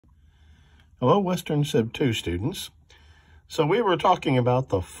Hello, Western Civ 2 students. So we were talking about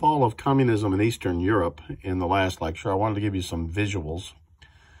the fall of communism in Eastern Europe in the last lecture. I wanted to give you some visuals,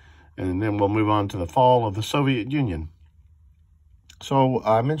 and then we'll move on to the fall of the Soviet Union. So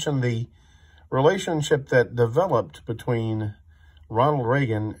I mentioned the relationship that developed between Ronald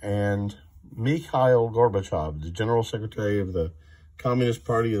Reagan and Mikhail Gorbachev, the General Secretary of the Communist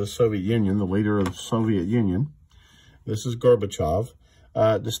Party of the Soviet Union, the leader of the Soviet Union. This is Gorbachev.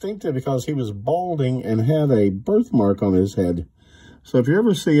 Distinctive because he was balding and had a birthmark on his head. So if you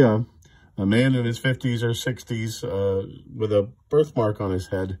ever see a man in his 50s or 60s with a birthmark on his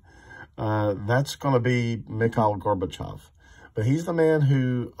head, that's going to be Mikhail Gorbachev. But he's the man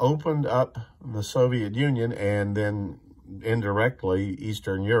who opened up the Soviet Union and then indirectly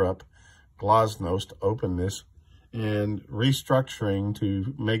Eastern Europe, glasnost, openness, and restructuring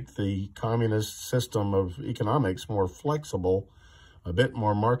to make the communist system of economics more flexible, a bit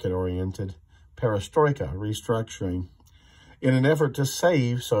more market-oriented, perestroika, restructuring, in an effort to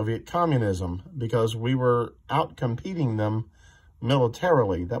save Soviet communism, because we were out-competing them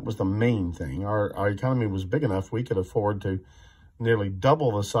militarily. That was the main thing. Our economy was big enough we could afford to nearly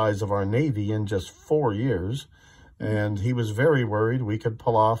double the size of our Navy in just 4 years, and he was very worried we could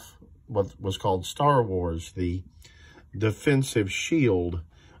pull off what was called Star Wars, the defensive shield,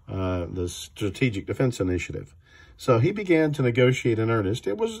 the Strategic Defense Initiative. So he began to negotiate in earnest.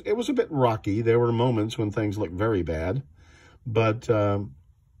 It was a bit rocky. There were moments when things looked very bad, but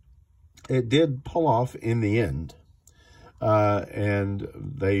it did pull off in the end. And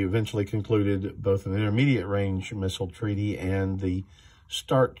they eventually concluded both an intermediate range missile treaty and the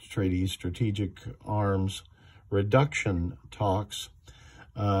START treaty, strategic arms reduction talks,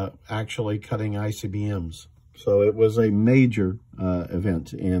 actually cutting ICBMs. So it was a major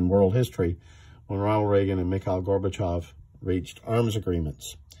event in world history when Ronald Reagan and Mikhail Gorbachev reached arms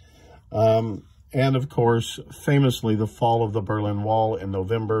agreements. And of course, famously, the fall of the Berlin Wall in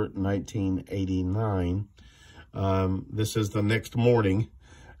November 1989. This is the next morning.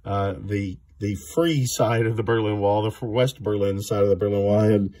 The free side of the Berlin Wall, the West Berlin side of the Berlin Wall,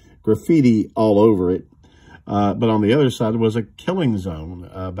 had graffiti all over it. But on the other side was a killing zone,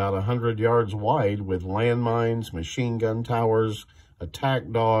 about 100 yards wide, with landmines, machine gun towers,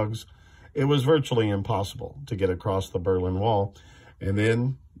 attack dogs. It was virtually impossible to get across the Berlin Wall. And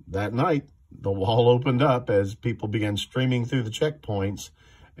then that night, the wall opened up as people began streaming through the checkpoints,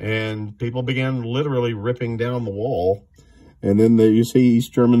 and people began literally ripping down the wall. And then you see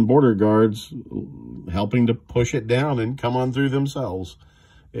East German border guards helping to push it down and come on through themselves.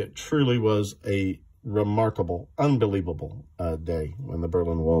 It truly was a remarkable, unbelievable day when the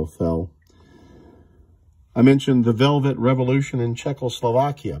Berlin Wall fell. I mentioned the Velvet Revolution in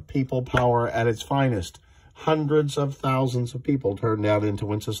Czechoslovakia, people power at its finest. Hundreds of thousands of people turned out into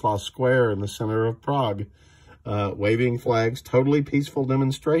Wenceslas Square in the center of Prague, waving flags, totally peaceful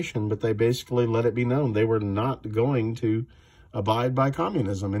demonstration, but they basically let it be known they were not going to abide by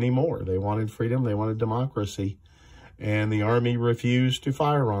communism anymore. They wanted freedom, they wanted democracy, and the army refused to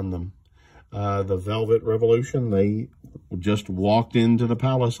fire on them. The Velvet Revolution, they just walked into the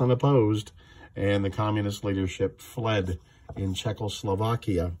palace unopposed, and the communist leadership fled in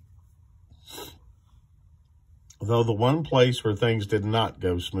Czechoslovakia. Though the one place where things did not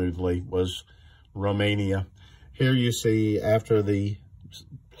go smoothly was Romania. Here you see, after the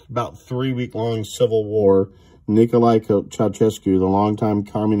about 3-week-long civil war, Nicolae Ceausescu, the longtime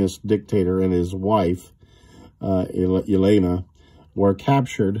communist dictator, and his wife, Elena, were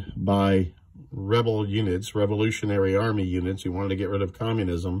captured by rebel units, revolutionary army units who wanted to get rid of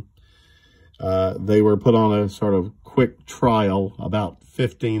communism. They were put on a sort of quick trial, about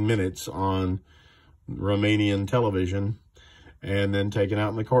 15 minutes on Romanian television, and then taken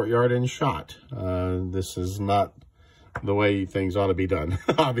out in the courtyard and shot. This is not the way things ought to be done,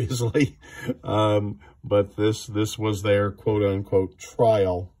 obviously. But this was their quote-unquote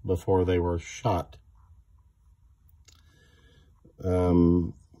trial before they were shot.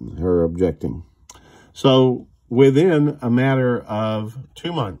 Her objecting. So within a matter of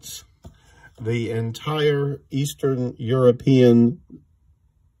 2 months, the entire Eastern European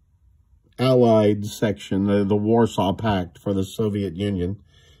Allied section, the Warsaw Pact for the Soviet Union,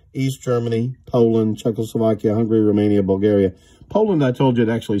 East Germany, Poland, Czechoslovakia, Hungary, Romania, Bulgaria. Poland, I told you,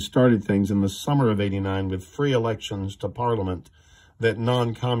 had actually started things in the summer of '89 with free elections to parliament that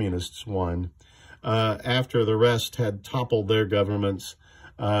non-communists won. After the rest had toppled their governments,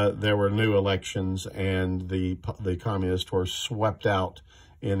 there were new elections, and the communists were swept out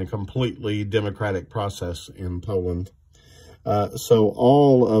in a completely democratic process in Poland. So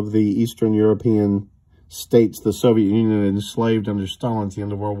all of the Eastern European states the Soviet Union enslaved under Stalin at the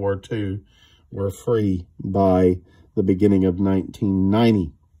end of World War II were free by the beginning of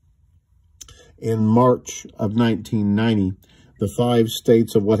 1990. In March of 1990, the 5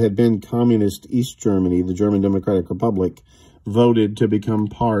 states of what had been communist East Germany, the German Democratic Republic, voted to become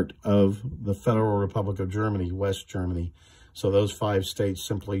part of the Federal Republic of Germany, West Germany. So those 5 states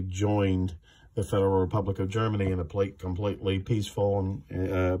simply joined the Federal Republic of Germany in a completely peaceful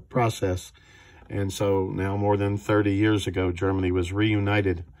process. And so now, more than 30 years ago, Germany was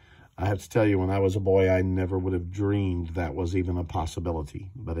reunited. I have to tell you, when I was a boy, I never would have dreamed that was even a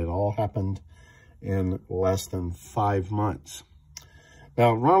possibility. But it all happened in less than 5 months.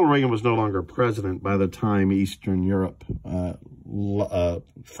 Now, Ronald Reagan was no longer president by the time Eastern Europe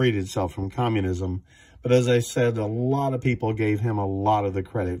freed itself from communism. But as I said, a lot of people gave him a lot of the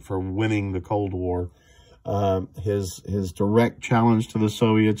credit for winning the Cold War. His direct challenge to the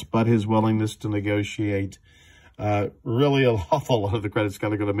Soviets, but his willingness to negotiate. Really, an awful lot of the credit's got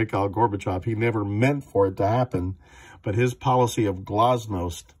to go to Mikhail Gorbachev. He never meant for it to happen, but his policy of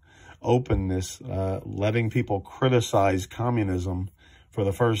glasnost, openness, letting people criticize communism for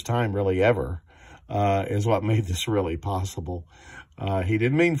the first time really ever, is what made this really possible. He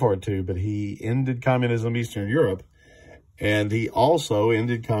didn't mean for it to, but he ended communism in Eastern Europe, and he also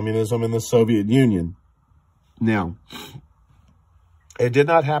ended communism in the Soviet Union. Now, it did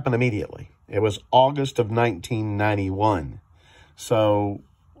not happen immediately. It was August of 1991, so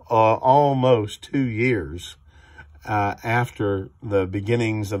almost 2 years after the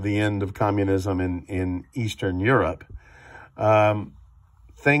beginnings of the end of communism in Eastern Europe.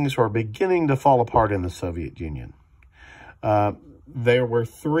 Things were beginning to fall apart in the Soviet Union. There were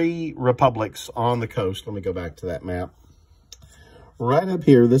 3 republics on the coast. Let me go back to that map. Right up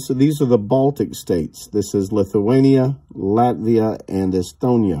here, these are the Baltic states. This is Lithuania, Latvia, and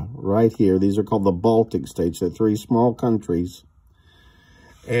Estonia. Right here, these are called the Baltic states. They're 3 small countries.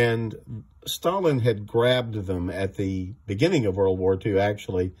 And Stalin had grabbed them at the beginning of World War II,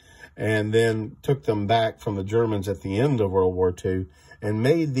 actually, and then took them back from the Germans at the end of World War II, and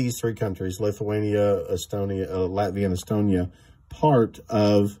made these 3 countries, Lithuania, Estonia, Latvia, and Estonia, part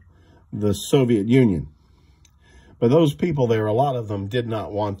of the Soviet Union. But those people there, a lot of them did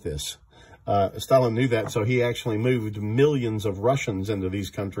not want this. Stalin knew that, so he actually moved millions of Russians into these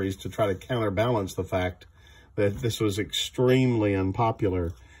countries to try to counterbalance the fact that this was extremely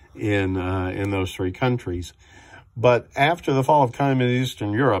unpopular in those 3 countries. But after the fall of communist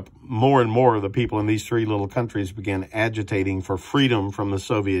Eastern Europe, more and more of the people in these 3 little countries began agitating for freedom from the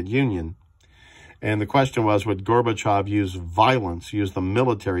Soviet Union. And the question was, would Gorbachev use violence, use the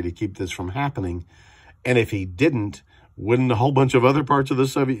military to keep this from happening? And if he didn't, wouldn't a whole bunch of other parts of the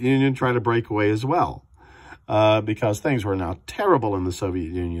Soviet Union try to break away as well? Because things were now terrible in the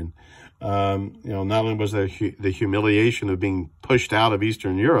Soviet Union. Not only was there the humiliation of being pushed out of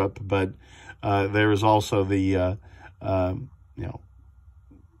Eastern Europe, but there was also the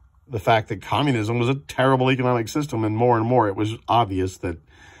fact that communism was a terrible economic system, and more it was obvious that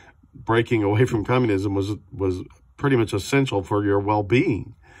breaking away from communism was pretty much essential for your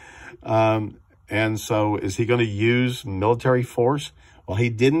well-being. And so is he going to use military force? Well, he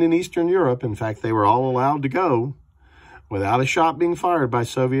didn't in Eastern Europe. In fact, they were all allowed to go without a shot being fired by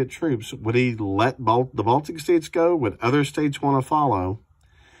Soviet troops. Would he let the Baltic states go? Would other states want to follow?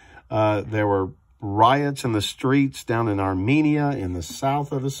 There were riots in the streets down in Armenia, in the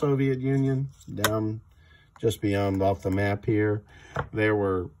south of the Soviet Union, down just beyond off the map here. There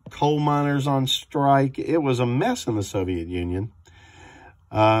were coal miners on strike. It was a mess in the Soviet Union.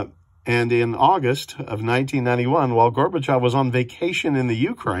 And in August of 1991, while Gorbachev was on vacation in the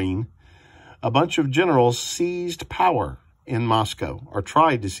Ukraine, a bunch of generals seized power in Moscow, or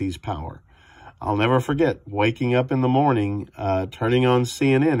tried to seize power. I'll never forget waking up in the morning, turning on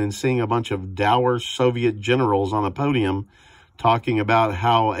CNN and seeing a bunch of dour Soviet generals on a podium talking about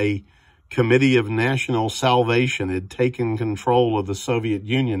how a Committee of National Salvation had taken control of the Soviet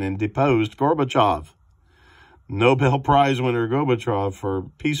Union and deposed Gorbachev. Nobel Prize winner Gorbachev, for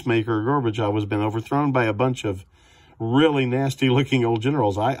peacemaker Gorbachev, has been overthrown by a bunch of really nasty-looking old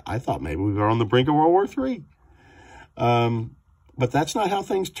generals. I thought maybe we were on the brink of World War III. But that's not how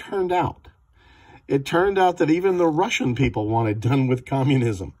things turned out. It turned out that even the Russian people wanted done with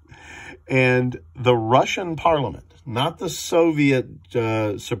communism. And the Russian parliament, not the Soviet,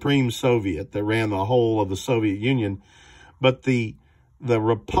 Supreme Soviet that ran the whole of the Soviet Union, but the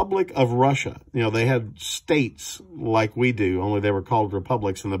Republic of Russia. They had states like we do, only they were called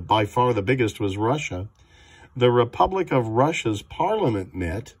republics, and by far the biggest was Russia. The Republic of Russia's parliament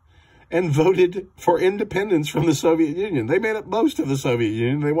met and voted for independence from the Soviet Union. They made up most of the Soviet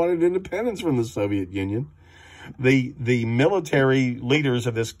Union. They wanted independence from the Soviet Union. the military leaders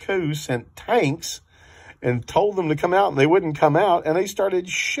of this coup sent tanks and told them to come out, and they wouldn't come out, and they started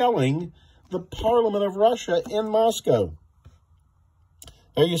shelling the Parliament of Russia in Moscow.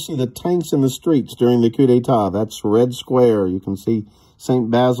 There you see the tanks in the streets during the coup d'etat. That's Red Square. You can see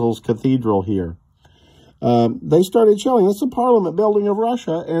St. Basil's Cathedral here. They started shelling. That's the Parliament building of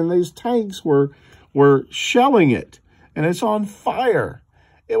Russia, and these tanks were shelling it, and it's on fire.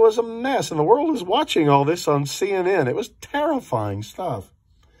 It was a mess, and the world is watching all this on CNN. It was terrifying stuff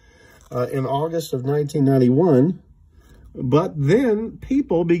in August of 1991. But then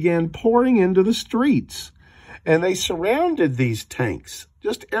people began pouring into the streets, and they surrounded these tanks,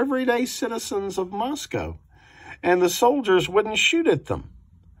 just everyday citizens of Moscow, and the soldiers wouldn't shoot at them.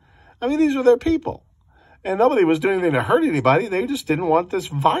 I mean, these are their people, and nobody was doing anything to hurt anybody. They just didn't want this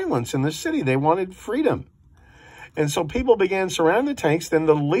violence in the city. They wanted freedom. And so people began surrounding the tanks. Then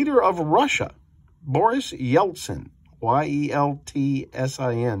the leader of Russia, Boris Yeltsin, Y-E-L-T-S-I-N,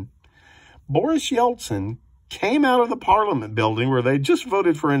 Boris Yeltsin came out of the Parliament building where they just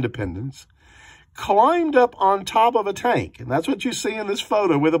voted for independence, climbed up on top of a tank, and that's what you see in this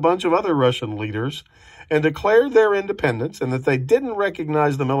photo with a bunch of other Russian leaders, and declared their independence and that they didn't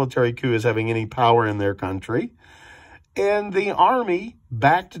recognize the military coup as having any power in their country. And the army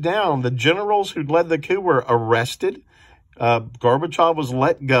backed down. The generals who'd led the coup were arrested. Gorbachev was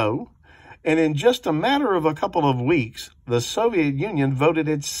let go. And in just a matter of a couple of weeks, the Soviet Union voted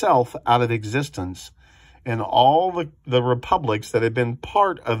itself out of existence. And all the republics that had been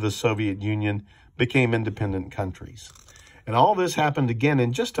part of the Soviet Union became independent countries. And all this happened again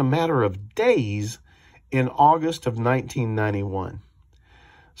in just a matter of days in August of 1991.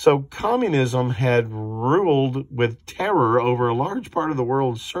 So communism had ruled with terror over a large part of the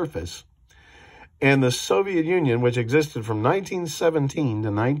world's surface. And the Soviet Union, which existed from 1917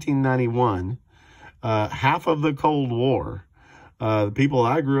 to 1991, half of the Cold War, the people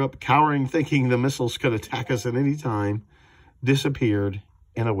I grew up cowering, thinking the missiles could attack us at any time, disappeared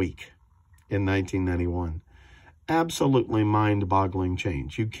in a week in 1991. Absolutely mind-boggling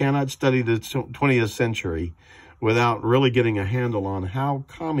change. You cannot study the 20th century without really getting a handle on how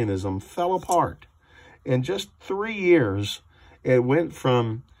communism fell apart. In just 3 years, it went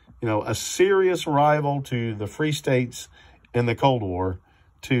from, a serious rival to the Free States in the Cold War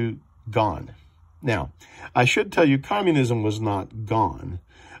to gone. Now, I should tell you, communism was not gone.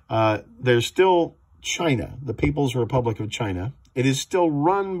 There's still China, the People's Republic of China. It is still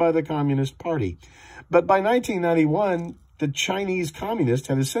run by the Communist Party. But by 1991, the Chinese communists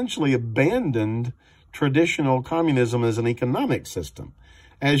had essentially abandoned traditional communism as an economic system.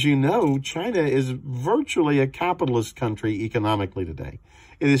 As you know, China is virtually a capitalist country economically today.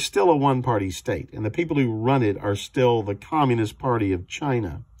 It is still a one-party state, and the people who run it are still the Communist Party of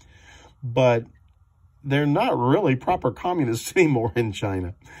China. But they're not really proper communists anymore in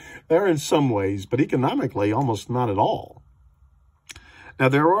China. They're in some ways, but economically, almost not at all. Now,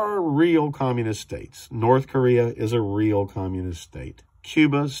 there are real communist states. North Korea is a real communist state.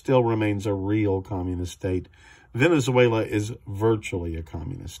 Cuba still remains a real communist state. Venezuela is virtually a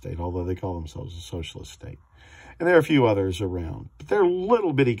communist state, although they call themselves a socialist state. And there are a few others around, but they're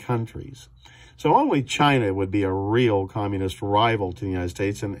little bitty countries. So only China would be a real communist rival to the United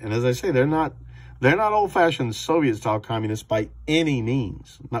States. And as I say, they're not old-fashioned Soviet-style communists by any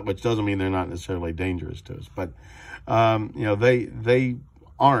means. Which doesn't mean they're not necessarily dangerous to us, but they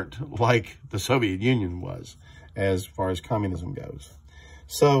aren't like the Soviet Union was as far as communism goes.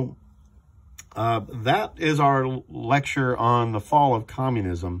 So that is our lecture on the fall of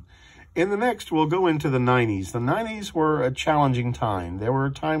communism. In the next, we'll go into the 90s. The 90s were a challenging time. They were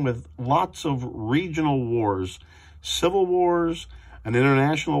a time with lots of regional wars, civil wars, an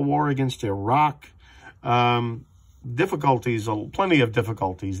international war against Iraq, difficulties, plenty of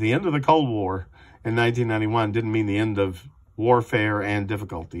difficulties. The end of the Cold War in 1991 didn't mean the end of warfare and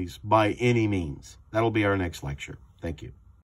difficulties by any means. That'll be our next lecture. Thank you.